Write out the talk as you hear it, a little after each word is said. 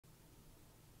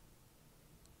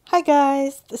Hi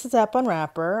guys, this is App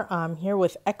Unwrapper. I'm here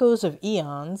with Echoes of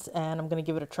Aeons and I'm going to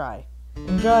give it a try.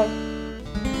 Enjoy!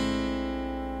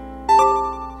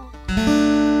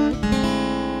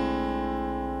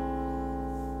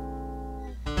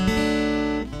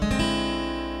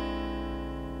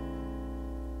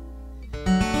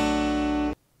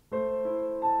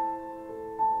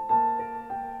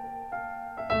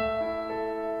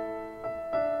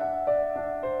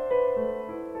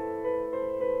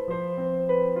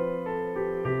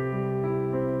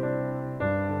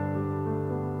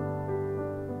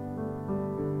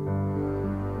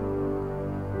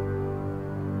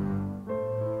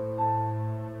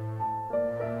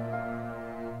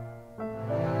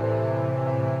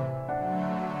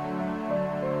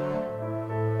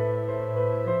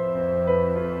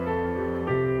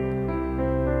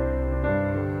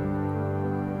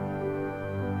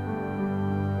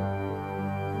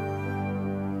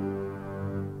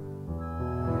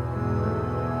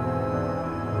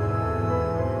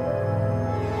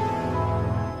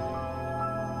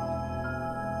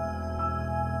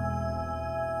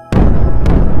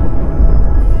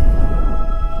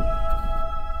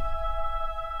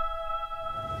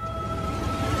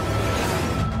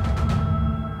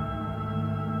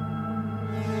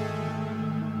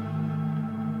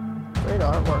 Great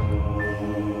artwork.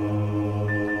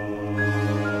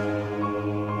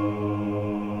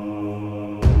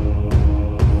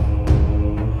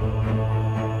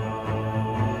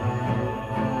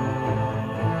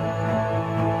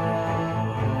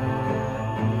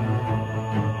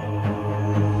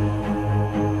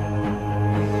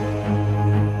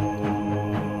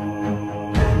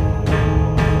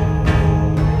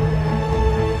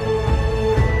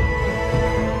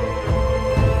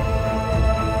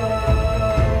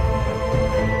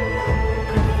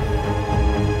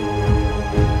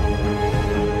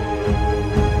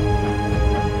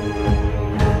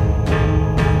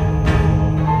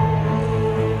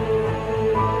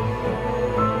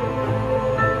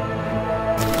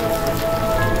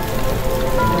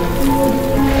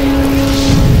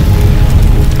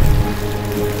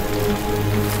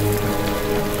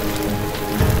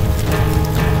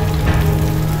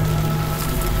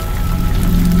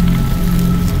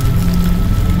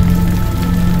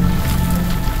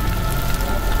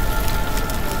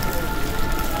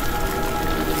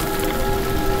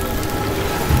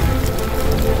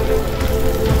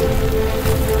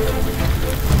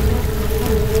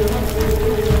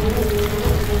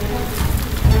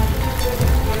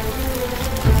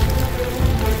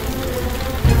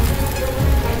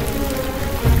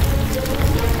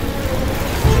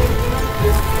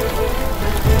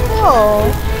 Oh,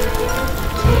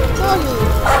 doggy.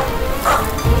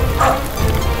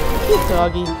 Cute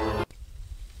doggy.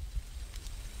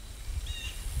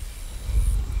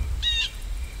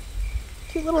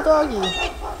 Cute little doggy.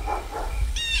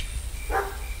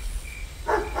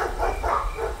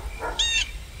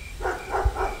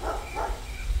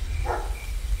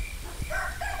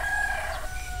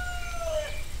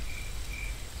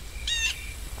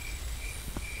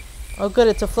 Oh good,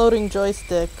 it's a floating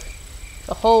joystick.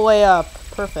 The whole way up.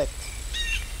 Perfect.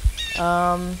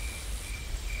 Let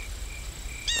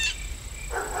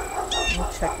me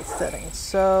check the settings.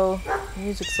 So,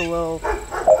 music's a little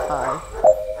high.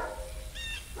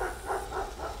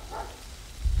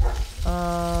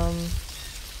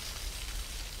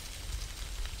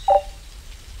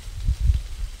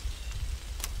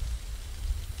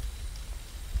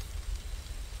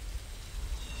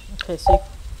 Okay, so you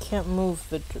can't move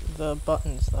the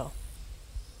buttons though.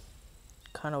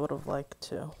 Kind of would have liked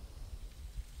to.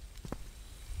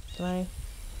 Can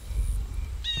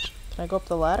I go up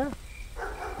the ladder?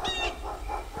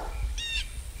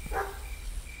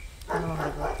 I don't know how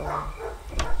to go up the ladder.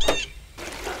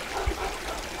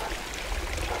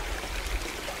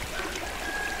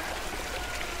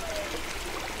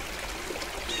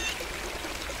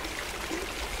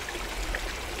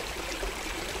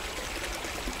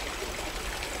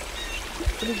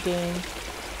 Pretty game.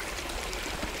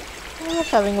 I love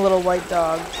having a little white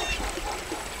dog.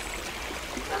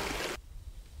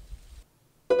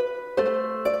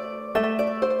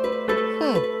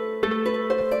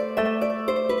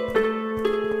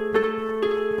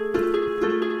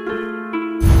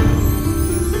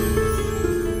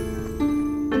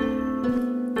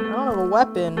 I don't have a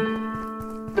weapon.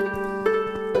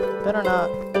 Better not.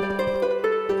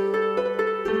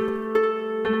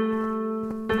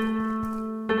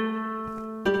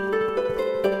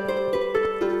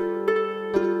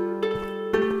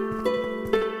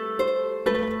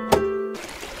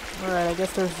 I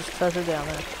guess there's just treasure down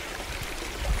there.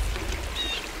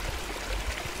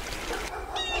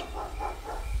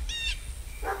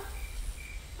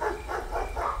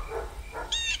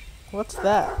 What's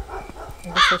that? I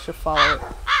guess I should follow it.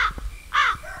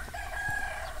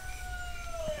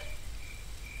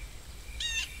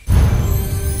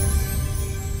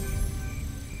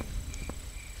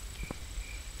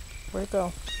 Where'd it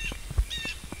go?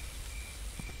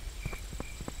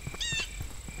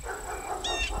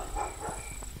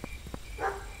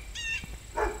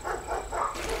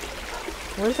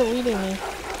 Where's it leading me?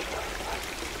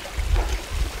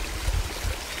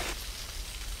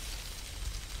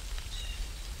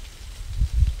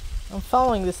 I'm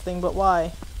following this thing, but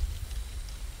why?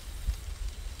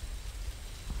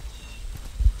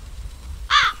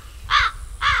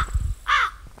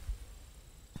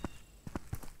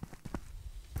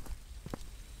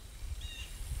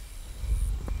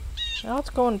 Now it's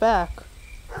going back.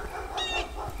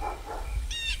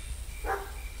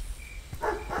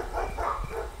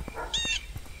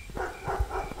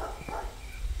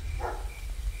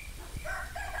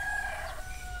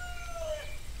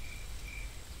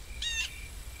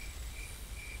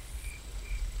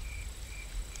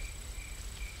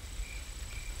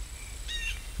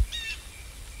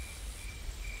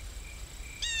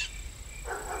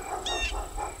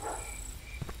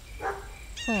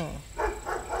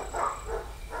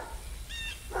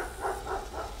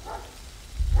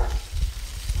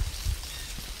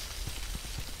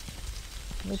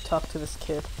 Let me talk to this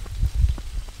kid.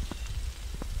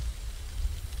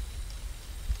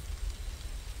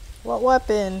 What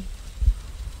weapon?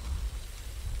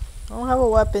 I don't have a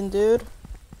weapon, dude.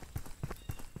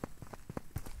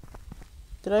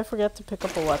 Did I forget to pick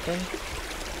up a weapon?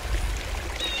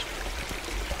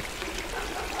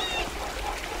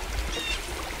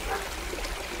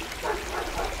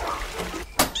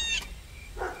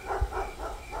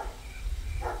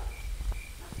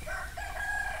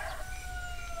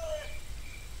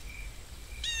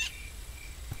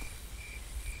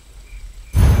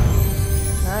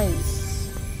 Nice.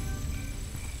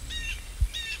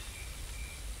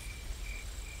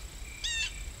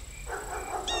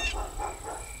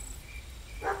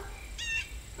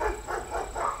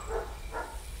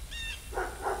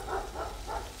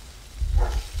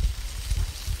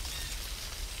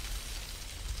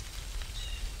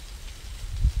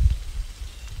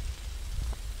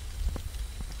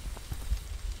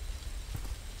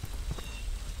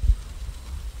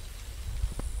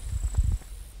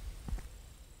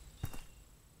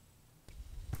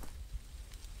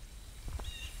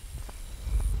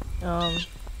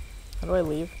 How do I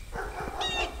leave?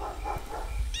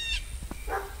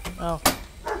 Oh.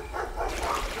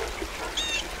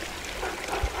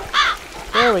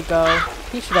 There we go.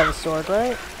 He should have a sword,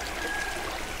 right?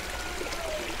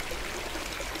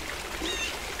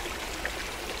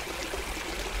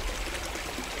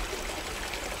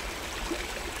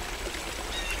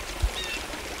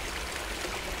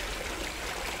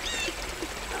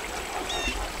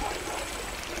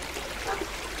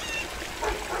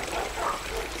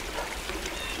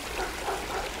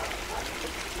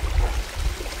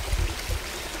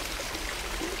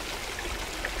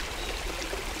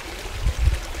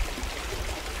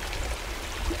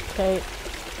 Okay,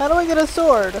 how do I get a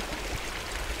sword?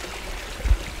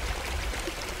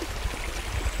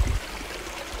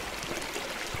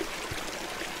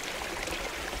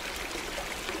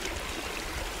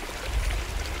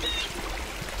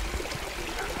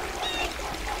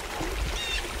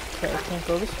 Okay, I can't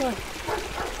go this way.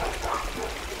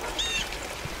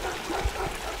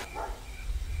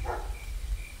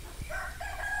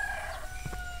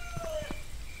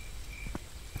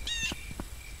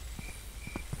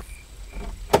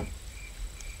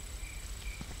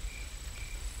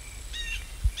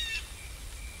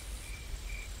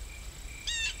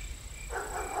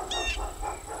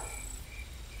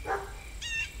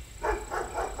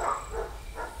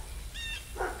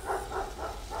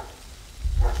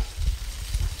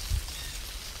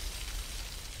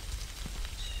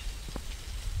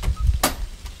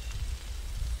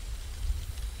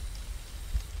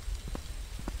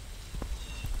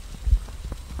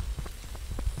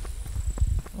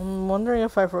 I'm wondering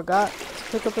if I forgot to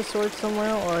pick up a sword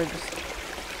somewhere or I just...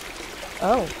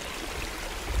 Oh.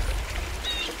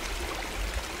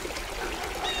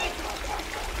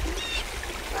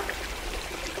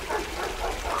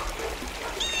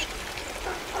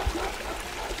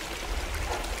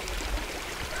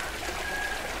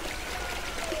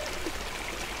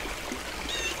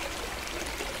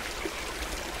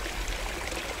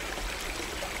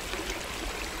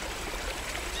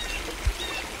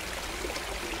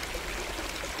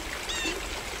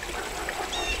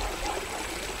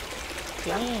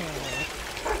 Damn.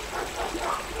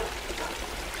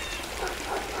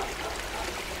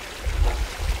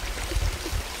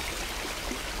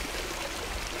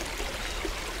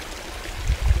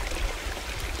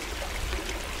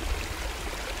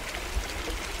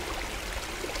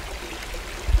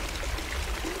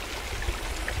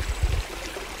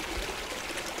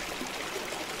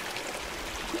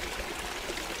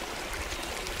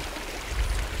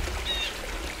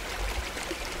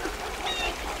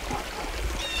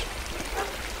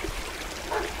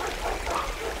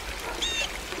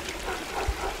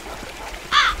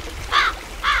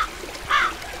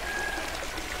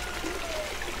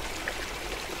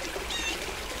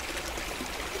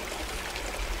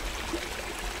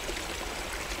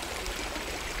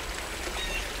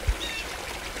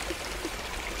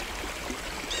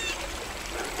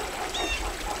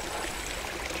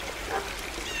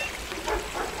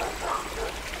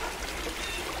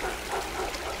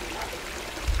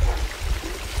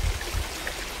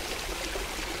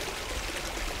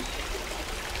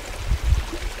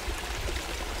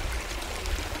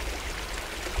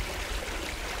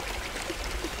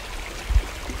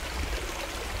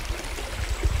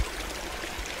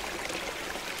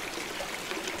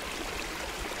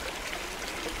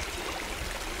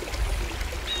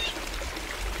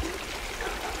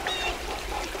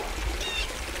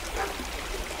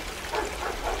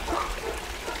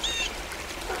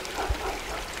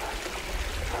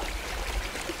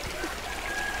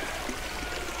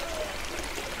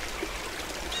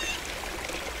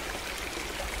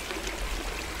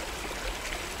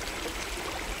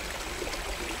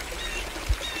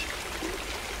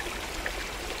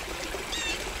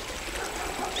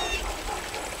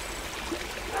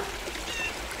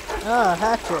 Ah,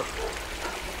 hatchet.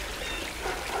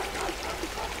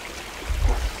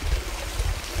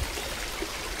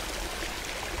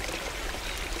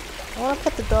 I want to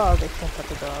pet the dog. I can't pet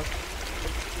the dog.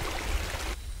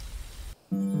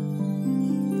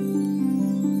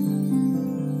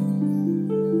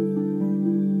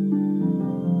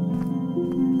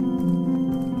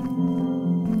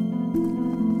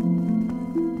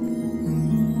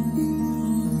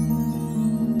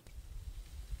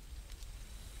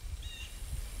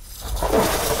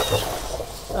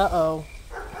 Uh-oh.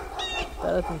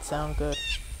 That doesn't sound good.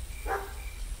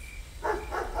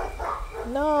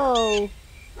 No!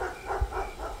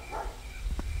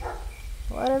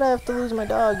 Why did I have to lose my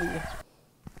doggy?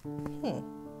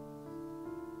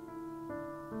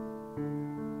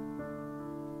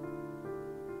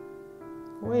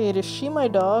 Wait, is she my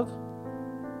dog?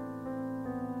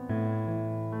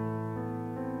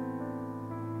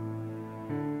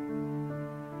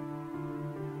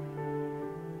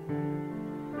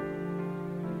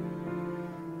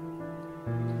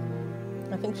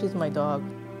 I think she's my dog.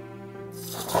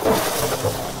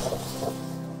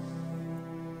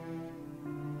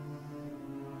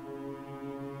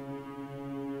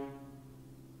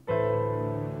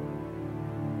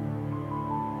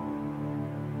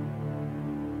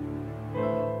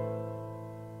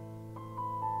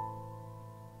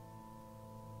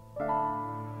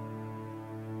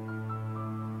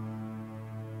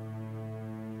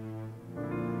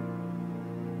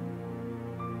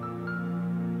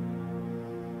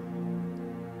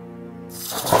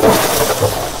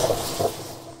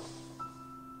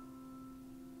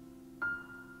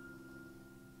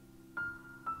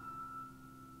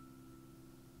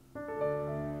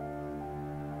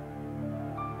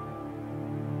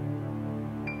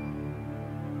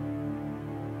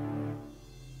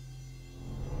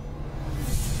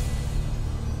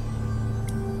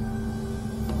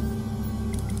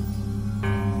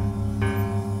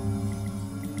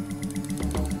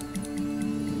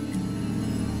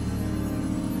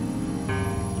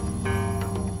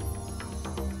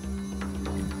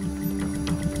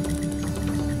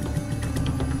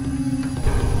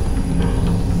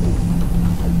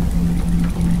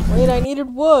 Wait, I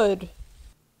needed wood.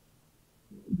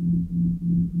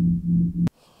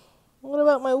 What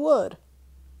about my wood?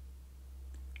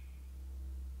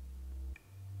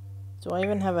 Do I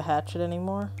even have a hatchet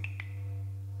anymore?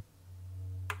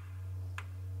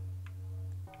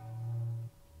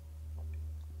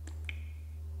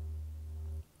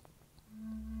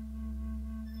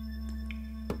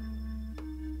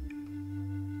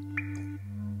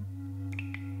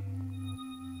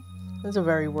 This is a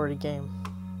very wordy game.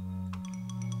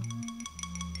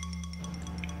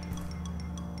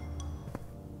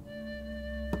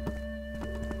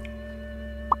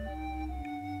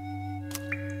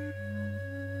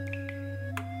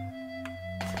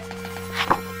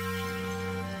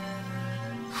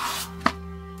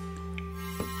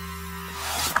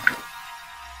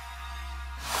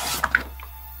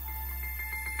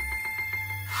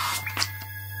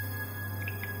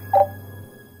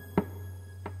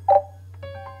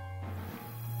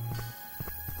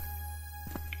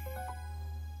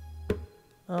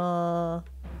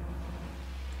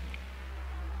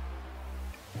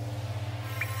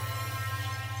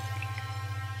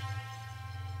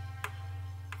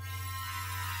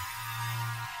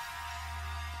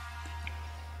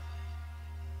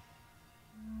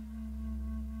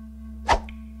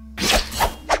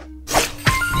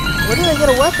 Where did I get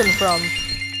a weapon from?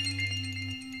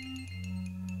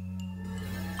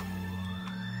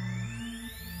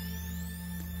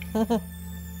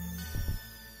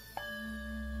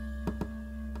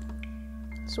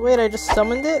 So wait, I just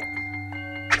summoned it?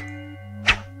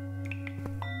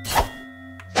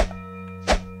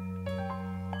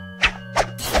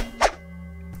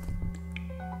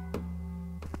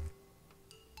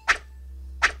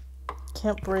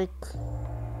 Can't break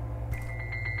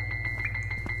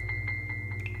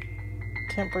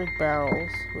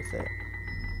barrels with it.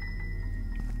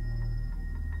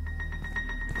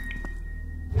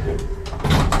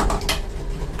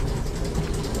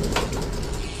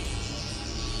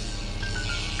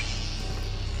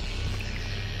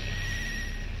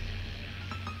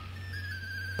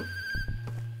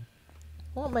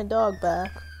 I want my dog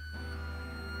back.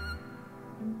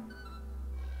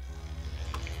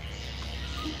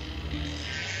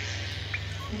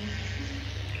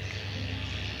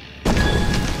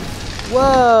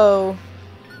 Whoa!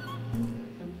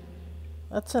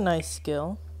 That's a nice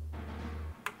skill.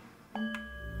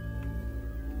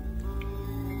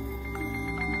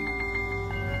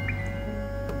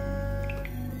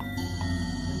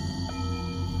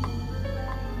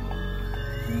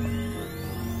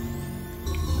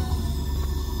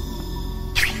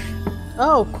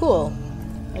 Oh, cool.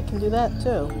 I can do that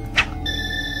too.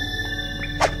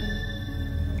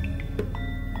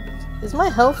 Is my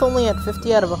health only at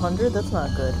 50 out of 100? That's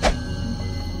not good.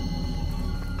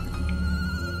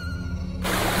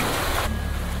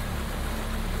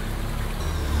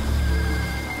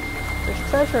 There's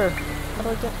treasure. How do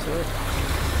I get to it?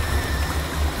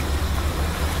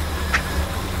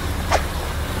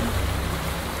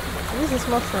 What is this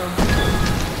mushroom?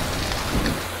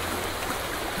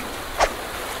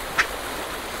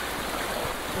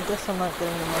 I guess I'm not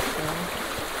getting the mushroom.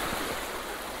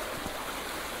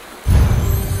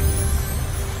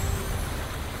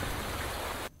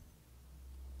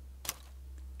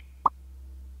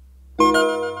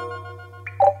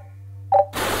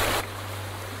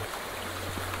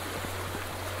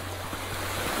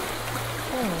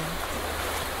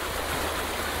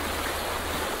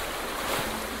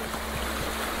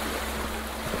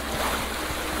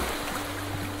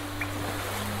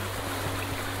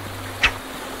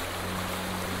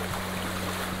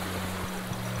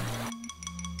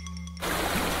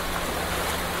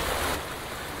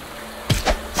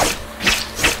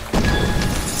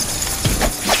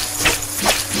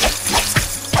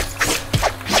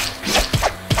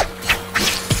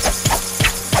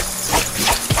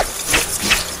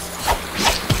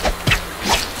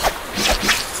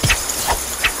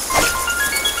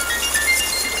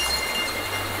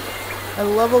 I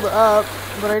leveled up,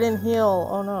 but I didn't heal.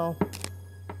 Oh no.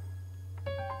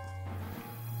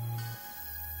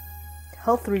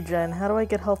 Health regen. How do I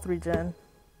get health regen?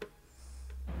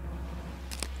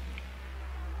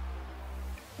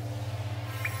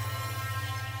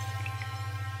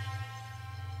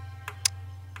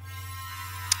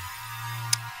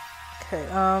 Okay,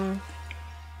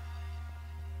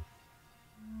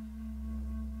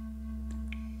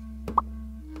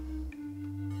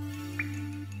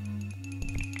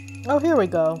 oh, here we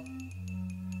go.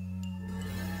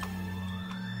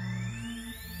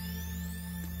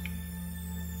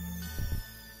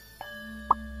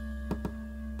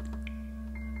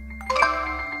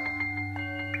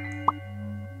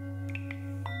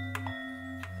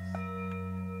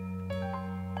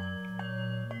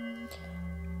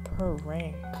 Per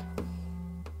rank.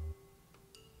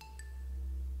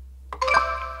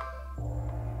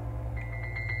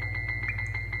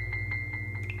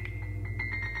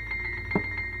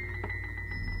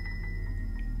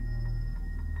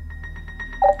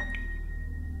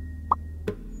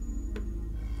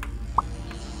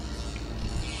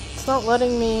 It's not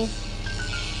letting me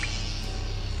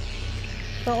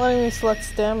select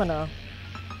stamina.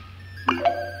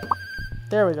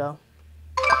 There we go.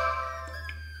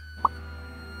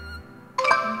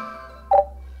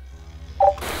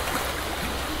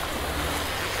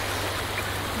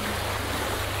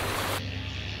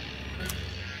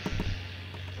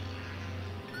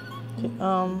 Okay,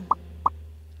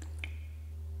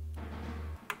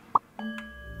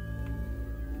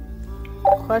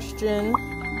 question.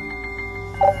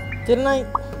 Didn't I?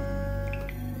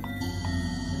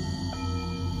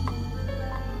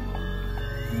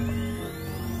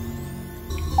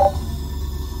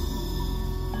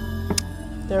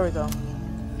 There we go.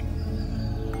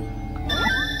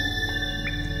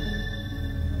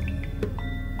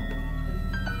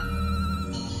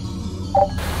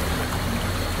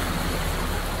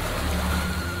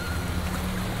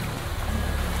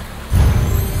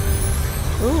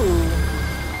 Ooh.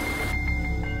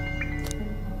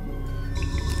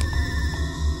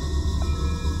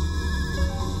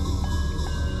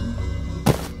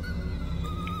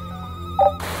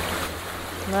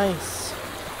 Nice.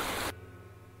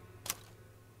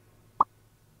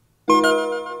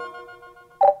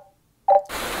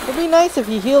 It'd be nice if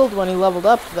he healed when he leveled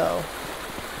up, though.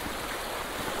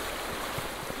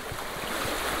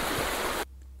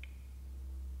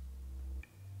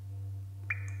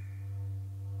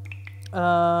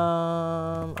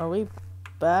 Are we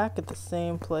back at the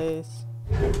same place?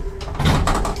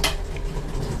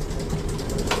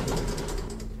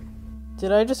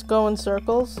 Did I just go in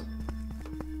circles?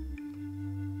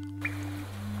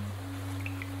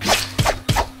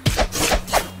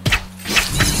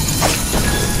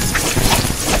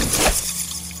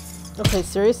 Okay,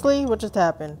 seriously? What just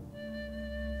happened?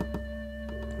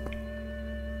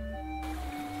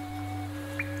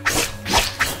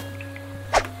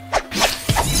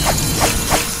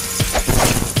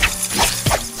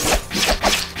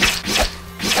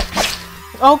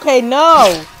 Okay,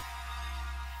 no!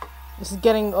 This is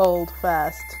getting old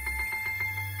fast.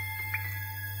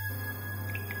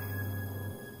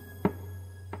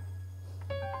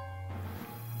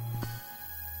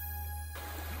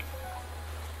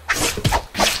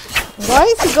 Why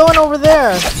you going over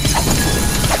there?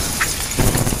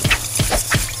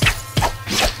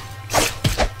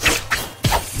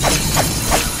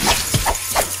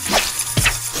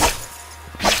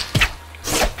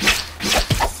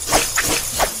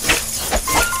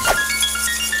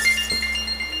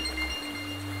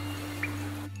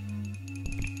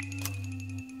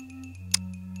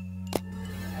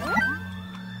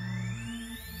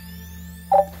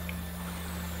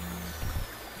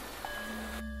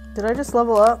 Did I just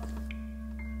level up?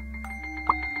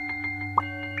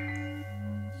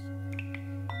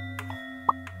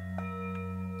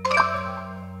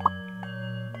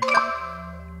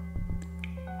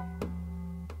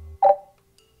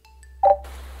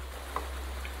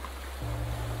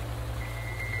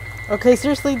 Okay,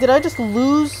 seriously, did I just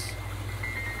lose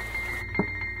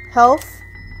health?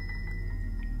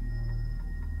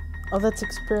 Oh, that's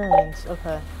experience.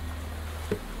 Okay.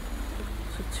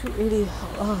 So 280.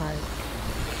 Alright.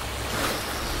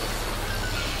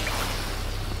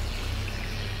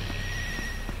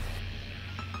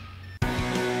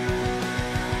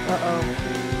 Uh-oh.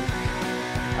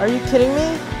 Are you kidding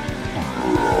me?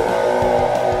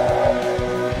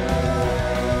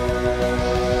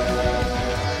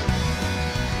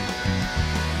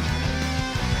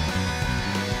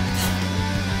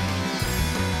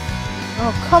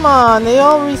 Oh, come on, they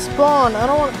all respawn. I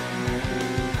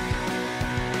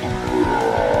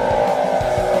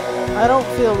don't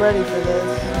feel ready for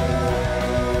this.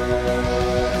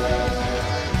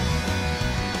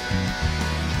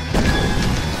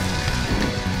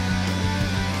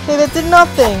 Okay, that did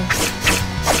nothing.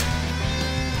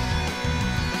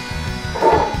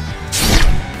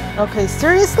 Okay,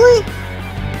 seriously?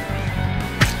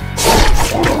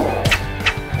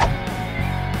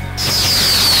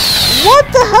 What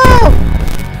the hell?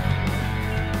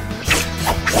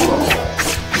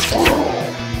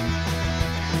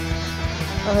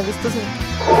 Okay, this doesn't...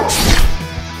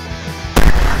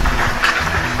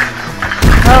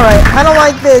 Alright, I don't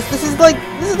like this. This is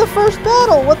the first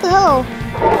battle. What the hell?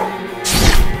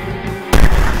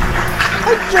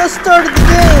 I just started the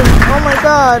game. Oh my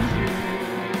god.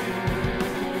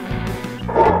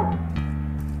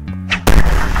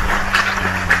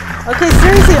 Okay,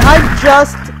 seriously, I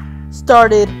just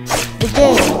started the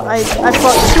game. I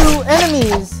fought 2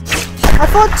 enemies. I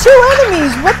fought 2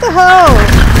 enemies! What the hell?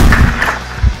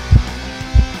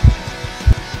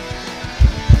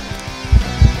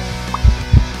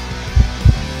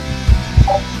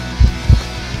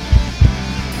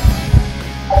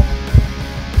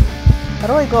 How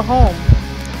do I go home?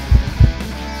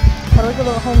 How do I go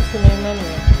home to the main menu?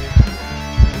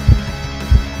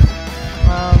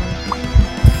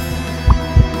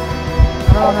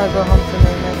 I don't know how to go home to the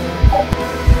main menu.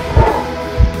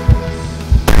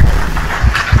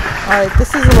 Alright, this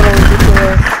is a little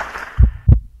ridiculous.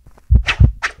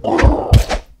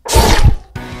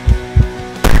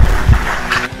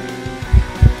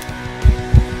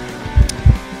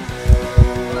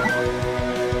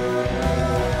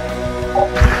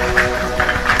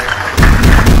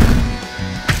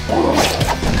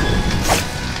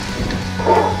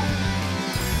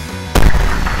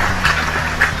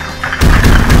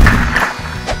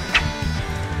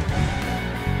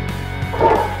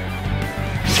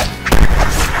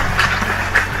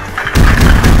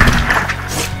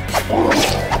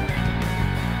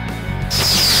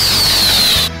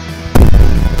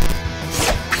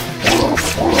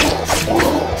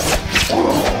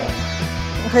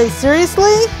 Okay,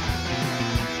 seriously?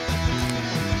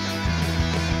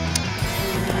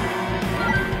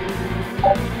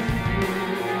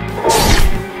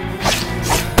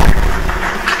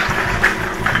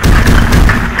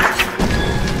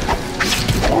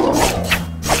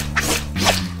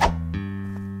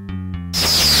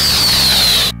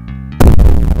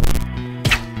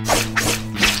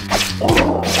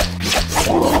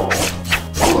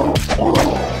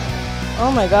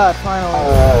 Oh my god, finally.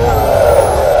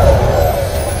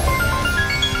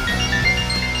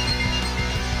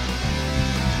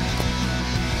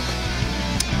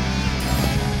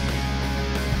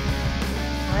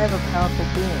 I have a powerful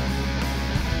being.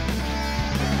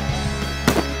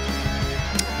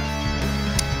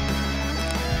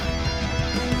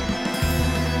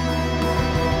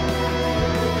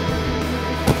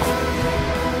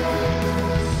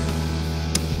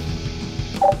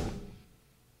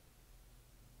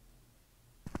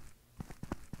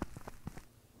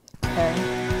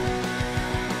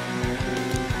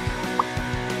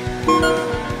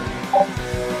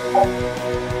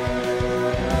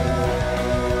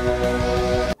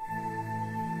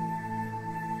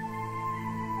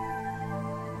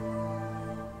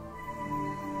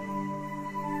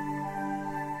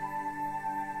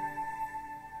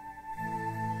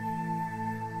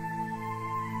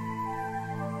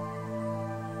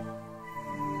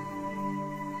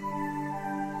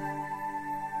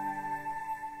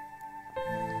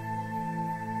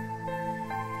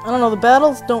 I don't know, the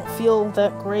battles don't feel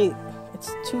that great.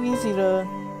 It's too easy to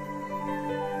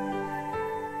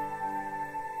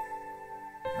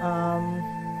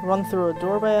run through a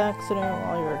door by accident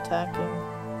while you're attacking.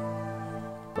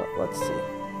 But let's see.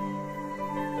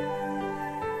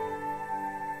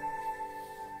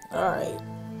 Alright.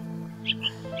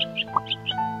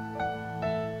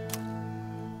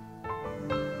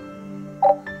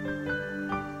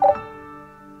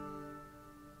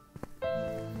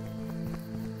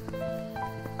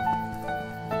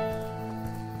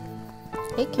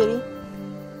 Hey, kitty.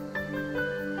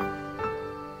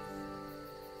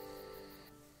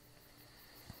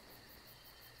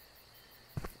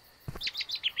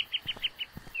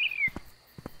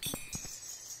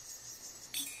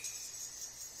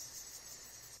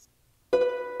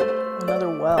 Another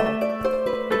well.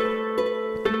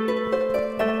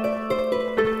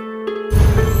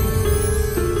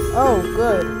 Oh,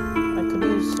 good. I could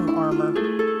use some armor.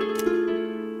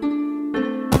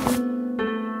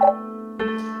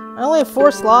 I only have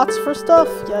 4 slots for stuff?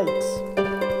 Yikes.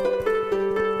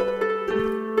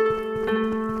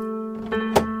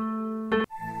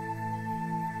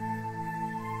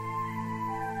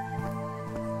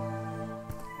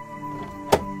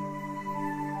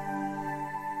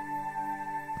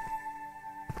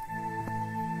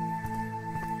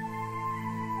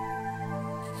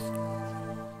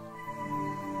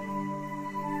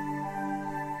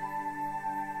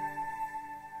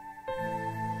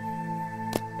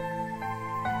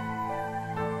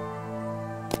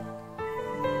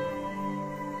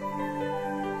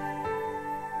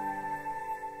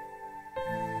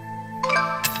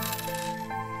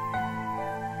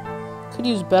 Could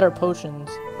use better potions.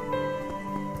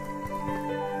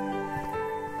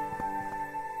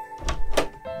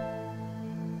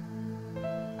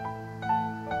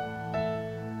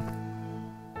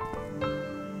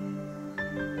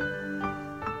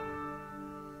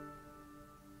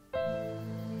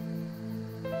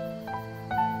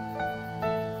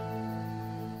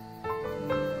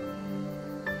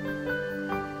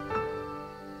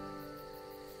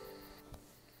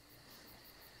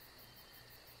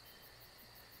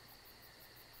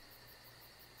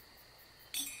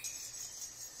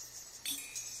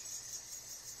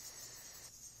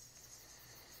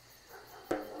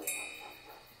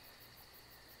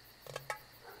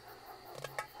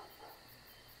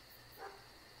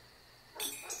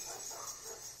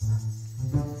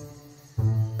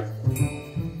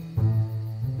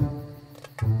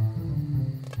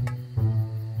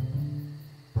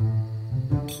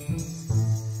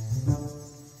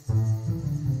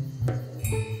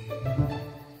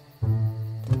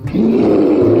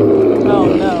 Oh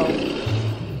no.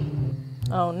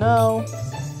 Oh no.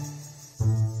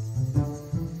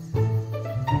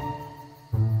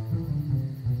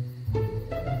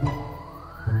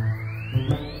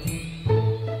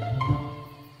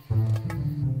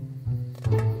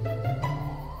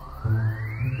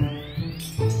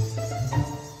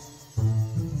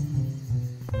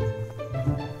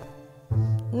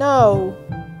 No.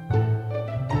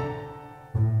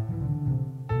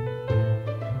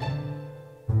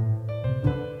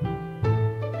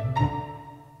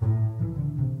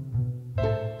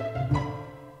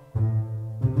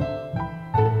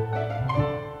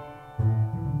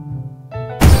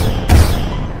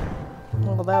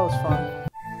 Well, that was fun.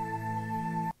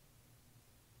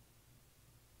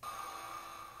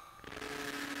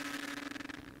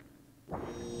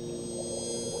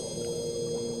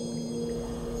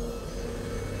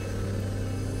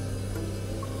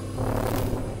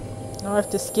 Now I have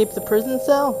to escape the prison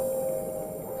cell?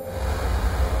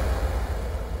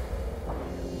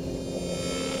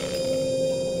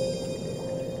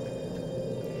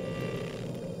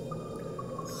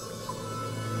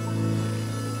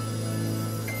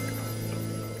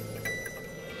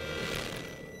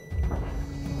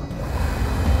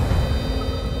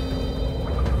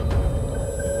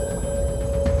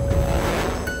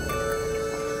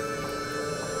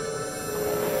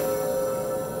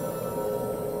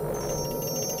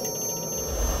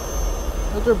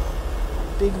 Those are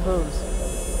big bows.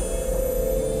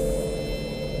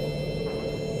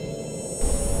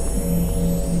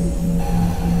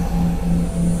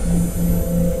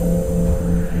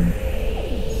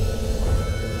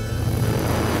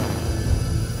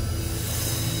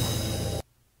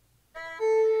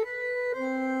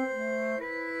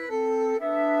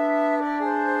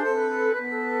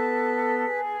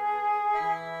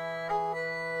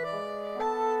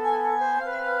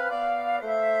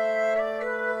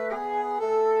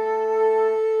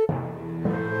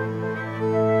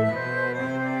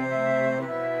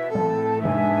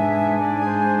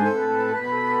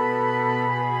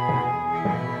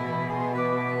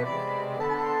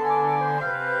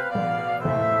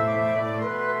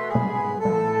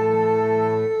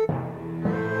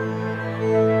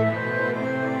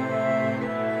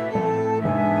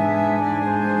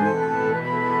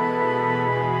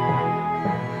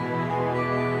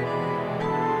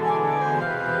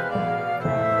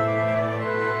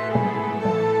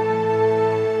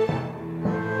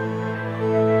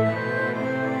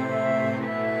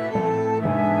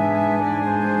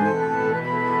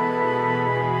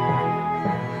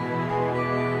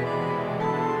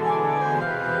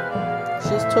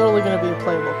 totally gonna be a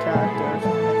playable character.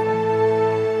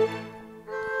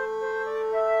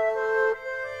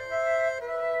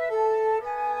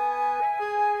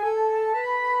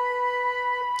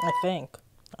 I think.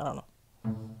 I don't know.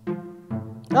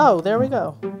 Oh, there we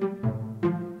go.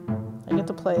 I get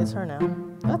to play as her now.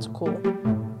 That's cool.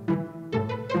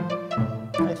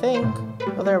 I think.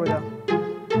 Oh, there we go.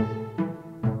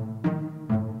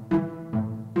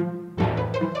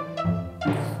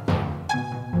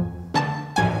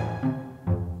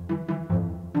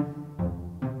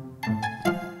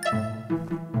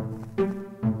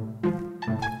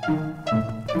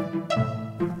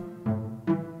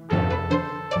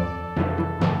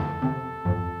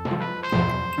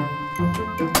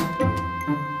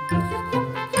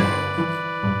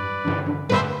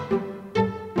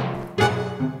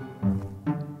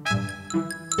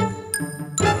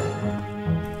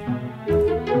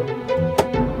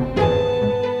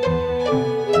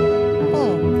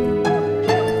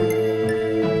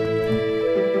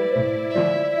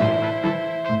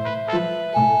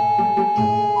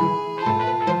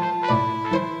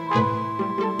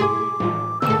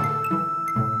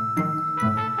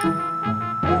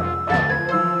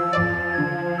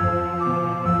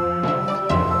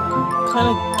 Kind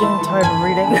of getting tired of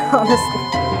reading, honestly.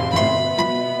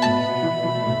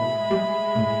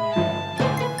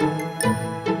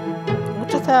 What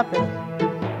just happened?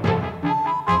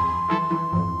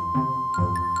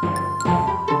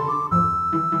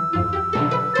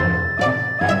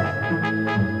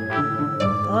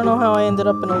 I don't know how I ended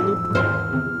up in a loop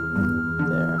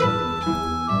there.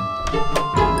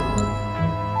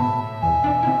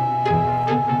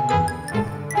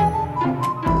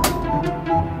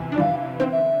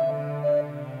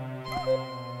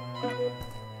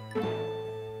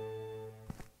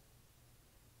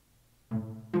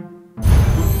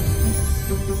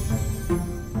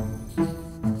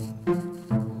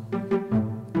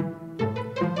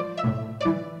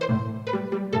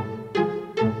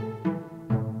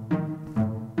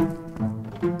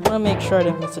 I want to make sure I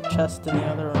didn't miss a chest in the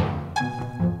other room.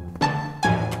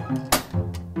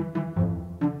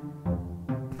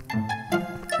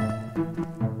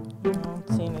 I don't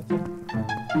see anything.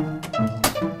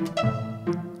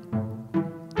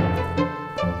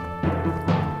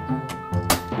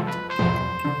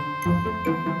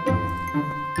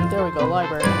 There we go,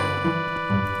 library.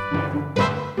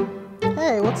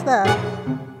 Hey, what's that?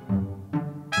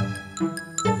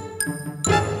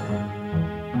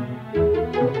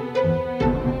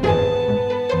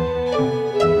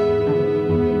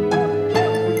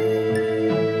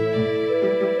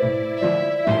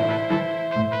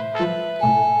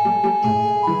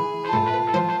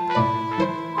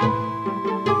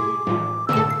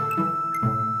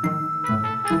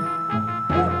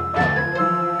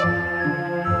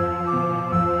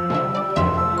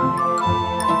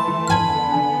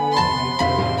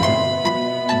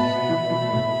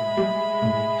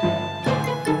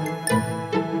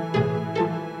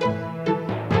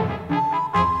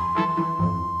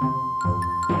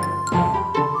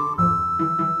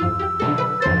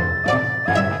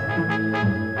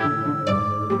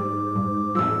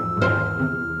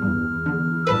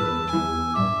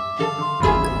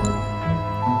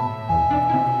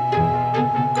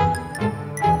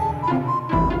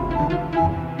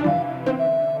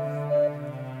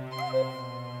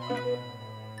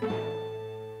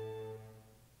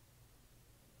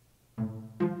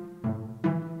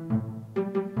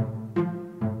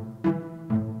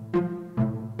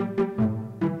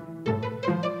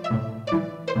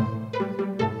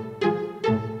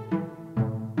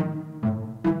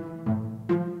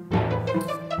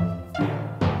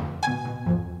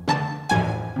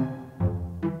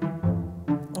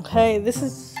 Hey, this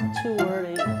is too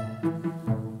wordy.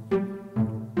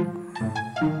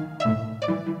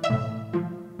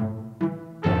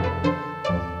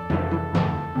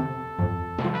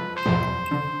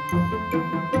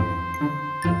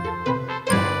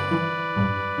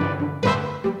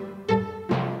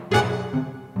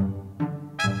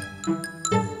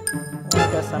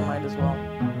 I guess I might as well.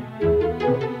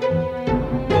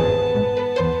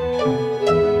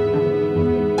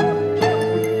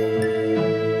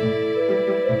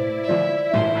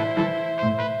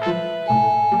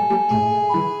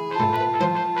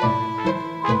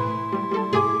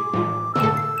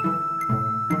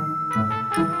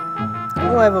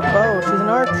 Oh, I have a bow. She's an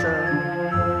archer.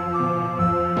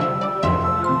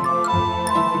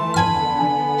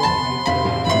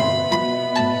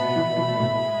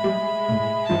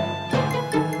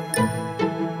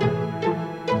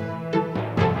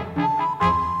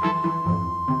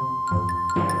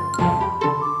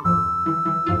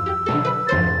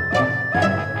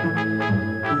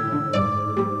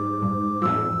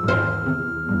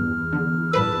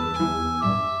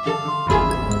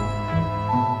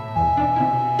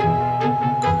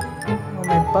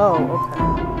 Oh, okay.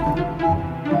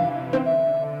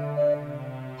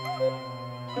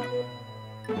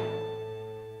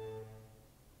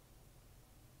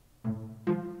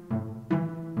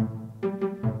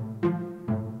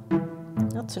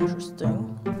 That's interesting.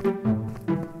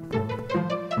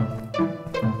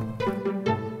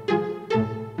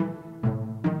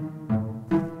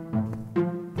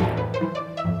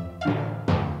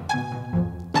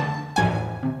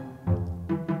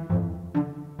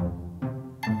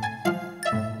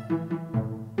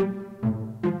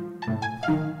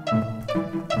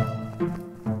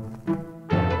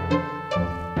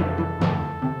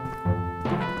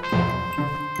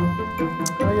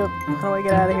 How do I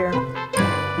get out of here?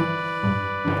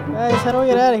 Guys, how do I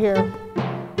get out of here?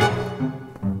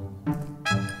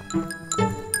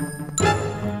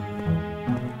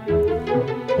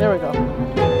 There we go.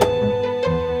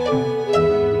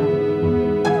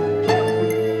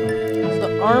 It's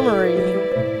the armory.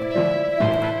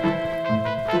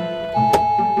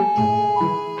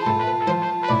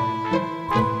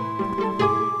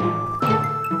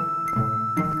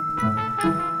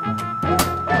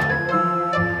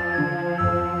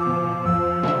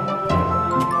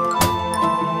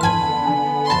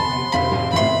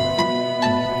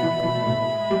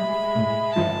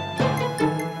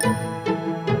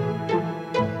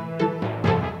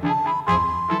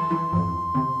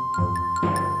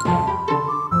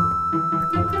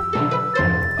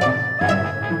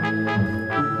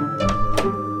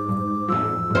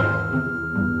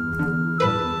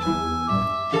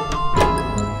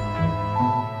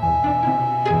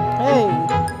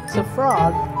 It's a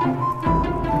frog.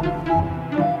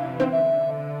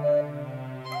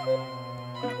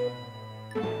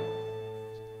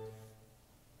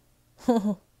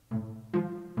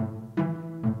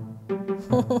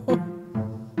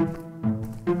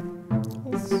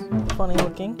 He's funny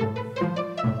looking.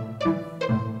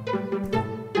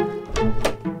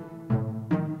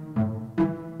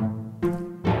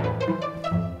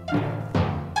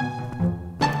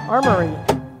 Armory.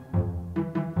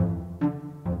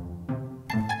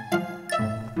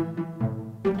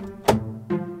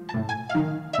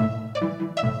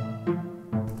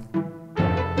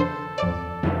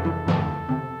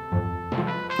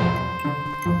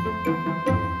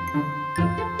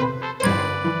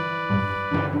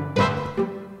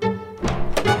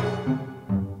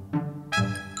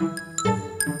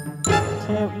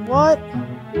 Okay, what?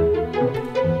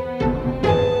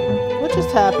 What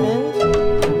just happened?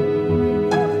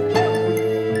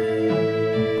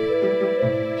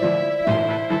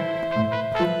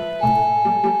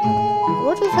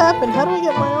 What just happened? How do I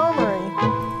get my armory?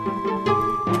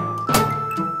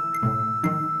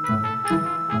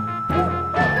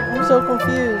 I'm so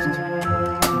confused.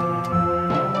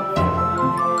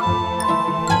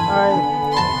 Alright,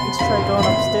 let's try going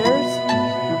upstairs.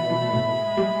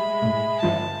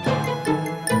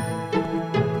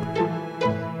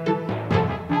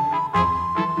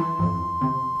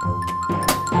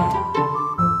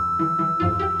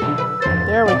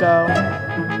 There we go.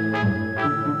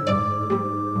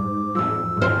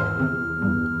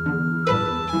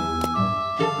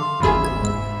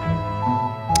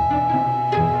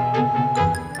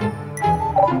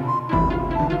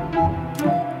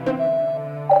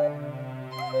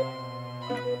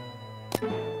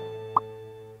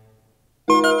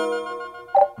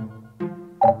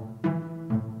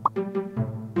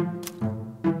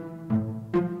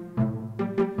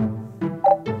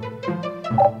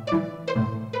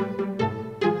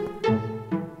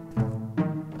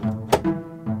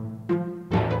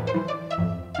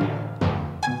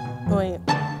 Wait,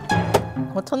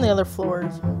 what's on the other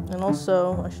floors? And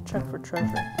also, I should check for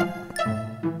treasure.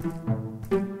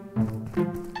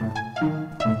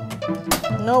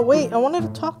 No, wait, I wanted to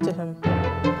talk to him.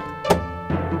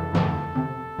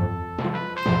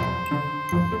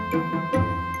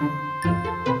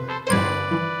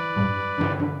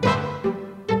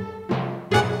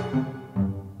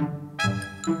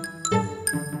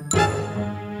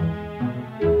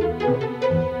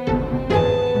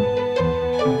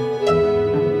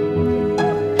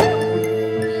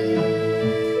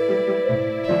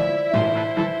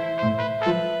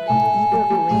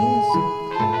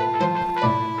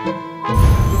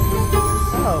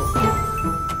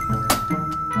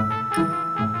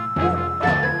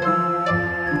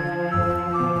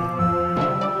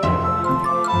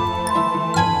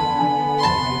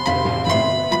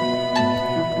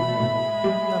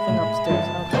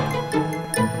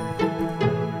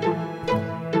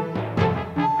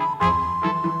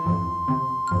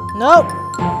 Nope.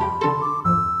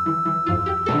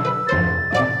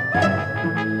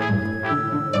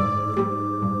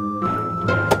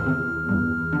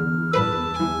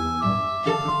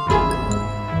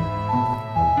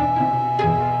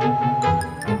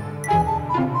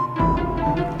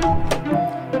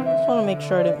 make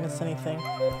sure I didn't miss anything.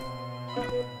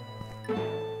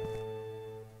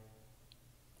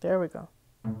 There we go.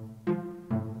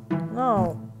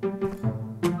 No.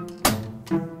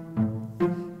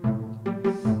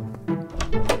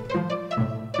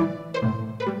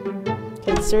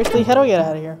 Okay, seriously, how do I get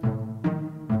out of here?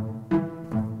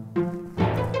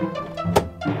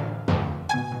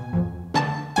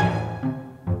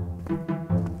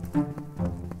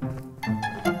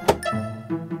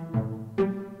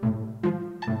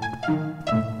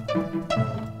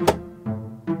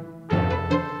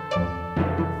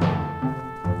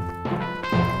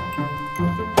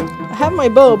 I have my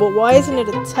bow, but why isn't it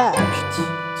attached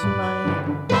to my...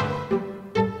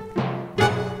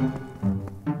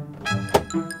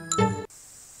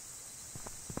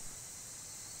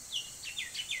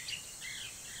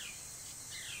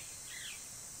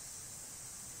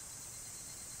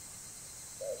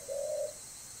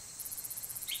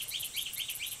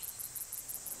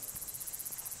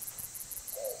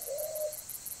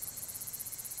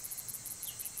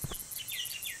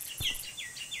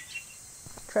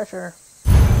 treasure.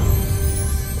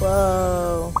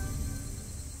 Whoa.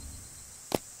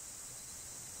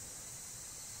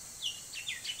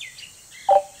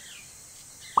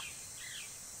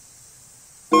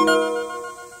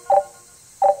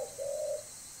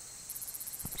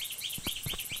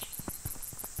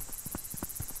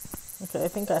 Okay, I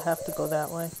think I have to go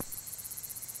that way.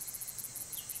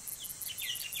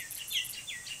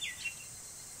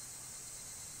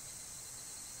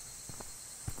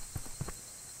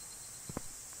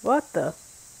 What the?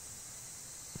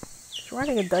 She's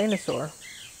riding a dinosaur.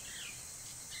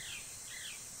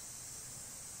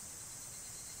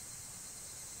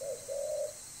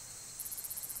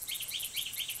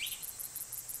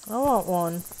 I want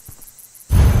one.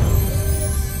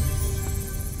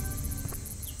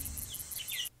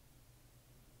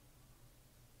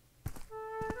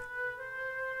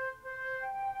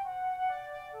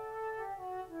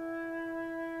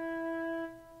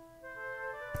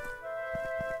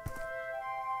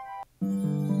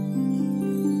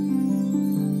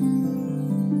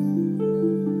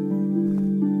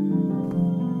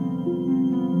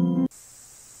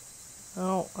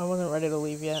 Oh, I wasn't ready to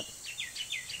leave yet.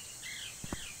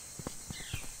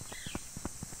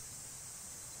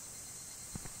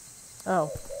 Oh.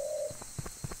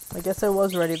 I guess I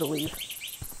was ready to leave.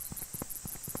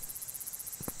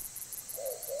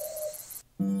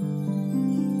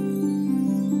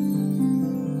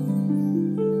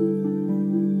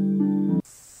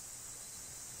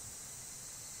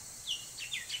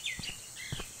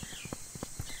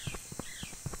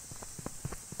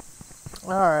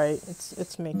 Alright,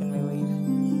 it's making me leave.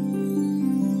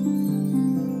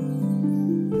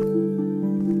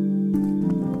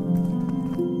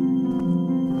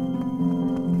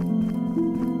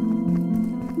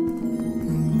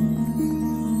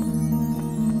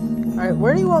 Alright,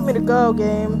 where do you want me to go,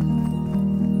 game?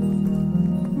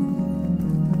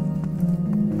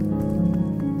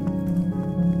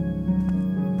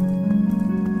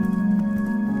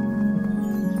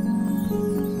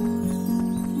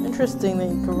 Interesting that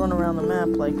you can run around the map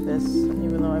like this,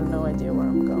 even though I have no idea where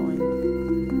I'm going.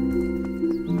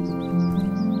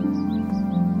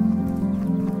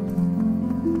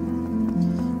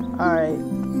 Alright.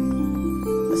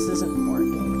 This isn't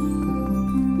working.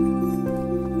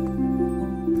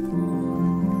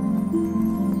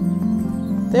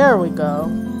 There we go.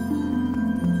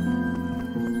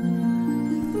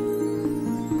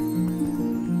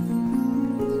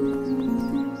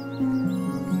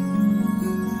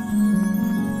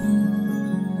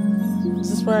 Is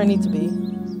this where I need to be?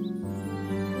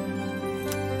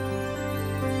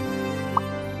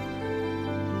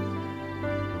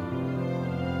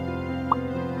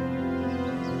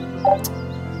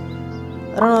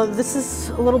 I don't know, this is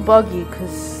a little buggy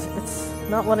because it's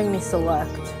not letting me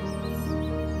select.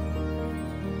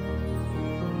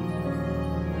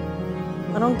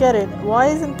 I don't get it. Why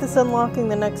isn't this unlocking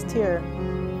the next tier?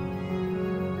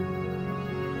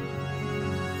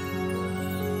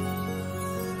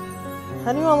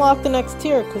 How do you unlock the next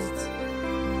tier? Because it's...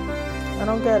 I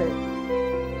don't get it.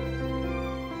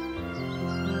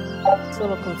 It's a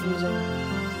little confusing.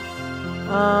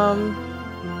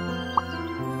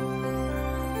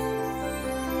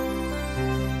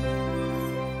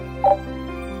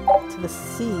 To the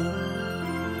sea.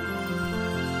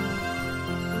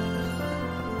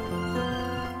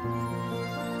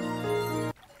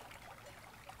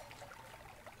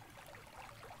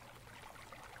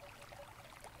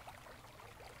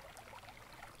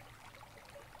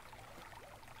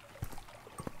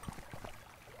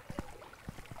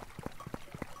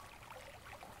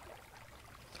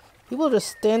 People just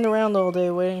stand around all day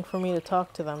waiting for me to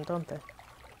talk to them, don't they?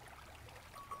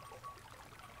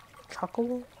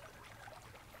 Chocolate?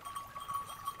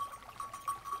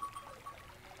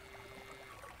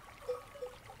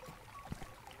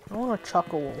 I want a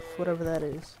choco wolf, whatever that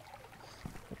is.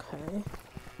 Okay.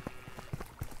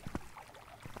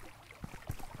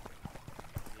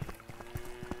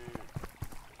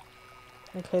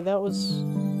 Okay, that was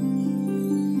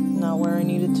not where I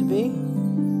needed to be.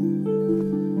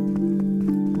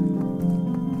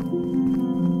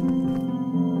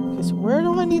 Okay, so where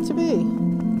do I need to be?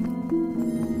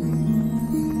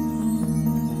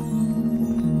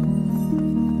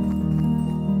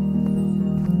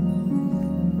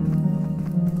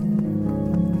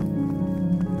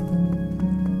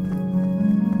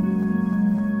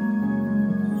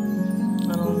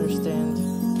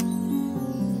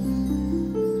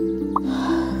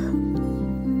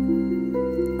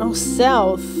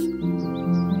 South.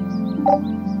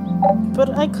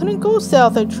 But I couldn't go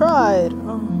south, I tried.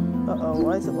 Oh, uh-oh,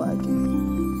 why is it lagging?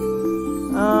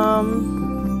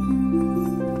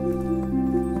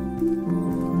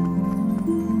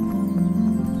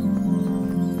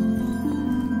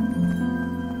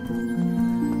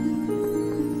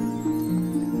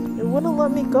 It wouldn't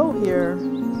let me go here.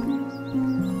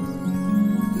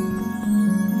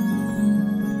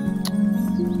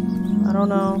 I don't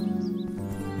know.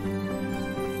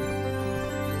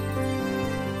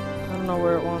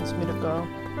 Where it wants me to go.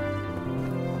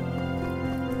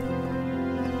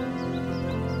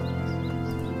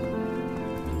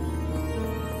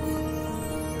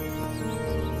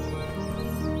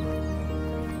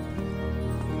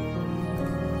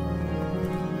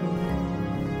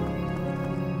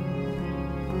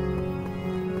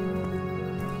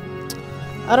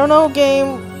 I don't know,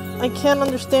 game. I can't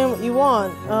understand what you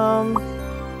want.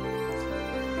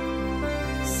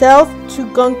 South to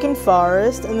Gunkin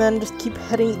Forest, and then just keep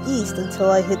heading east until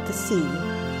I hit the sea.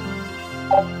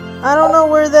 I don't know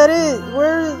where that is.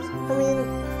 Where is... I mean...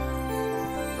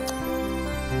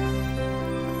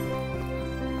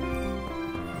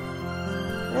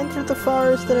 I entered the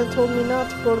forest and it told me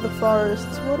not to go to the forest.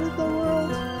 What in the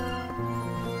world?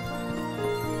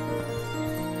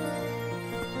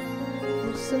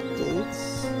 There's the gates.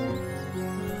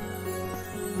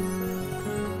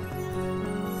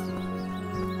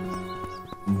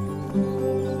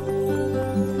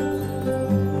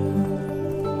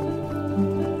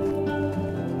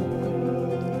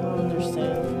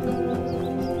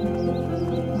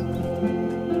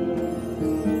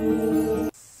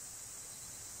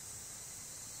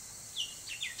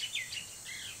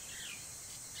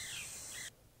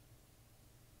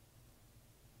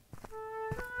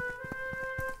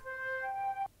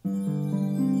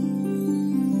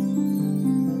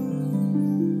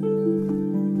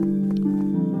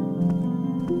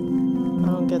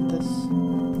 Get this.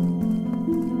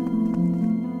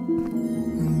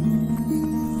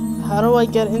 How do I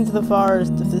get into the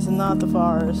forest if this is not the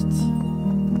forest?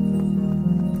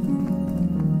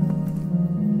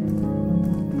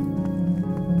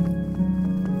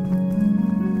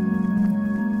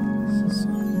 This is a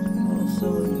little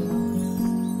silly.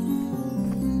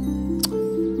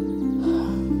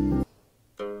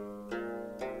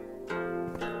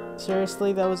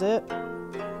 Seriously, that was it?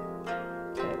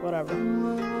 Okay, whatever.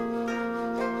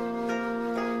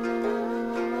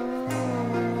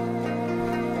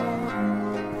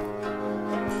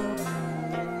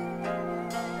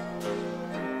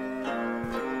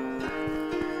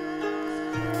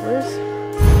 Where's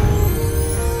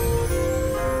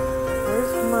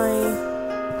my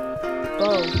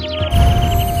bow?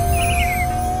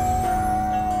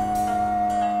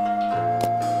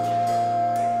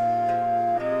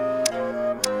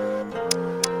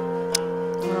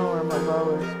 I don't know where my bow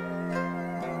is.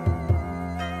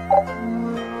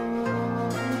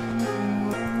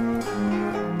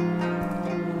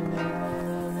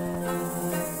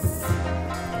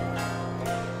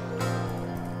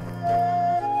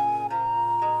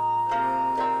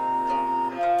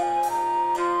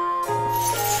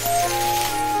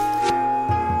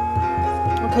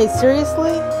 Okay,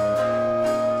 seriously?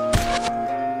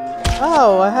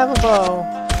 Oh, I have a bow.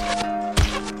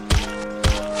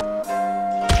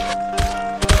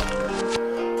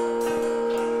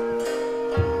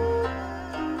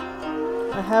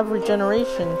 I have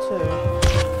regeneration too.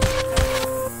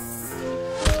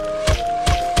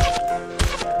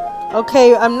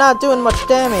 Okay, I'm not doing much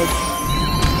damage.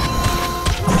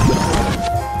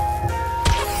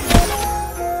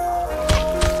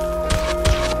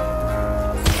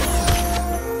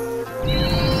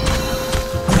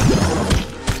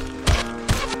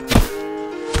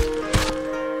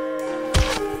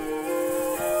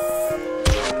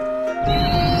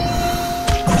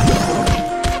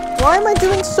 Why am I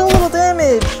doing so little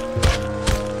damage?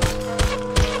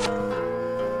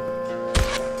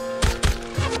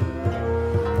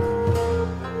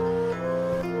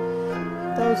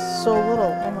 That was so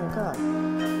little. Oh my god.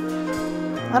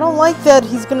 I don't like that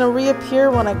he's gonna reappear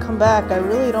when I come back. I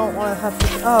really don't want to have to...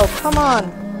 Oh, come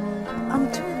on. I'm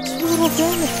doing too little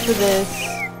damage for this.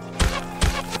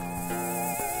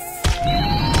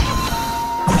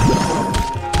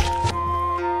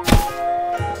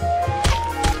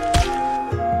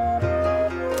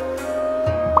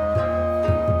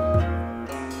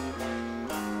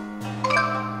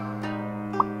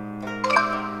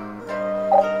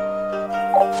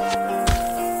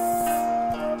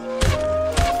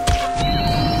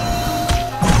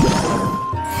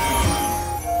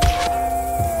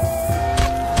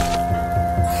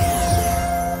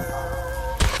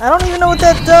 I don't even know what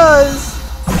that does.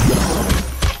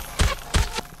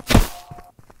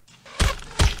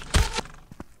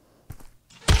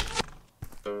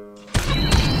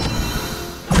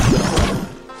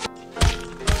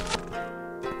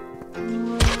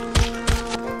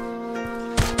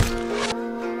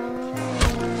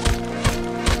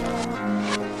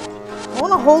 I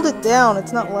want to hold it down.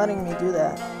 It's not letting me do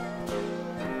that.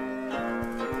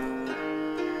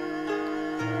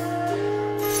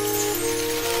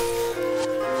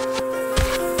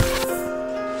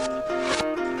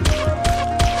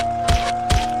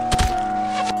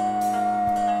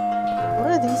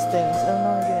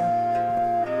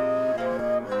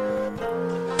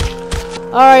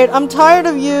 Alright, I'm tired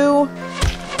of you.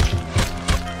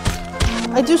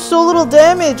 I do so little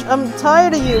damage. I'm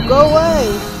tired of you. Go away.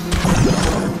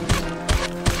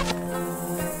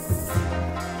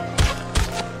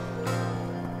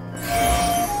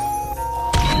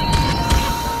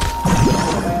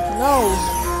 No.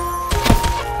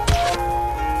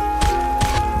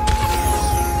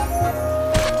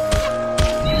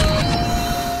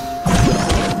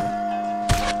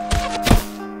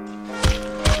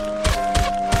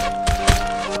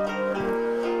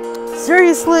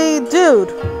 Seriously, dude!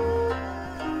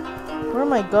 Where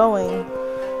am I going?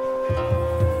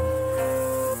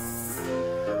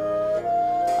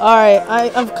 Alright,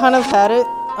 I've kind of had it.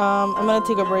 I'm gonna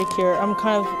take a break here. I'm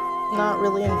kind of not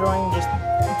really enjoying just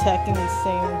attacking these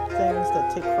same things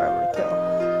that take forever to kill.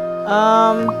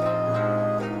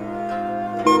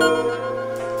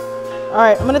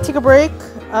 Alright, I'm gonna take a break.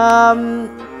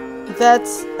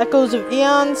 That's Echoes of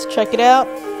Aeons. Check it out.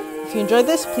 If you enjoyed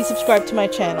this, please subscribe to my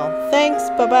channel. Thanks,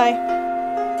 bye-bye.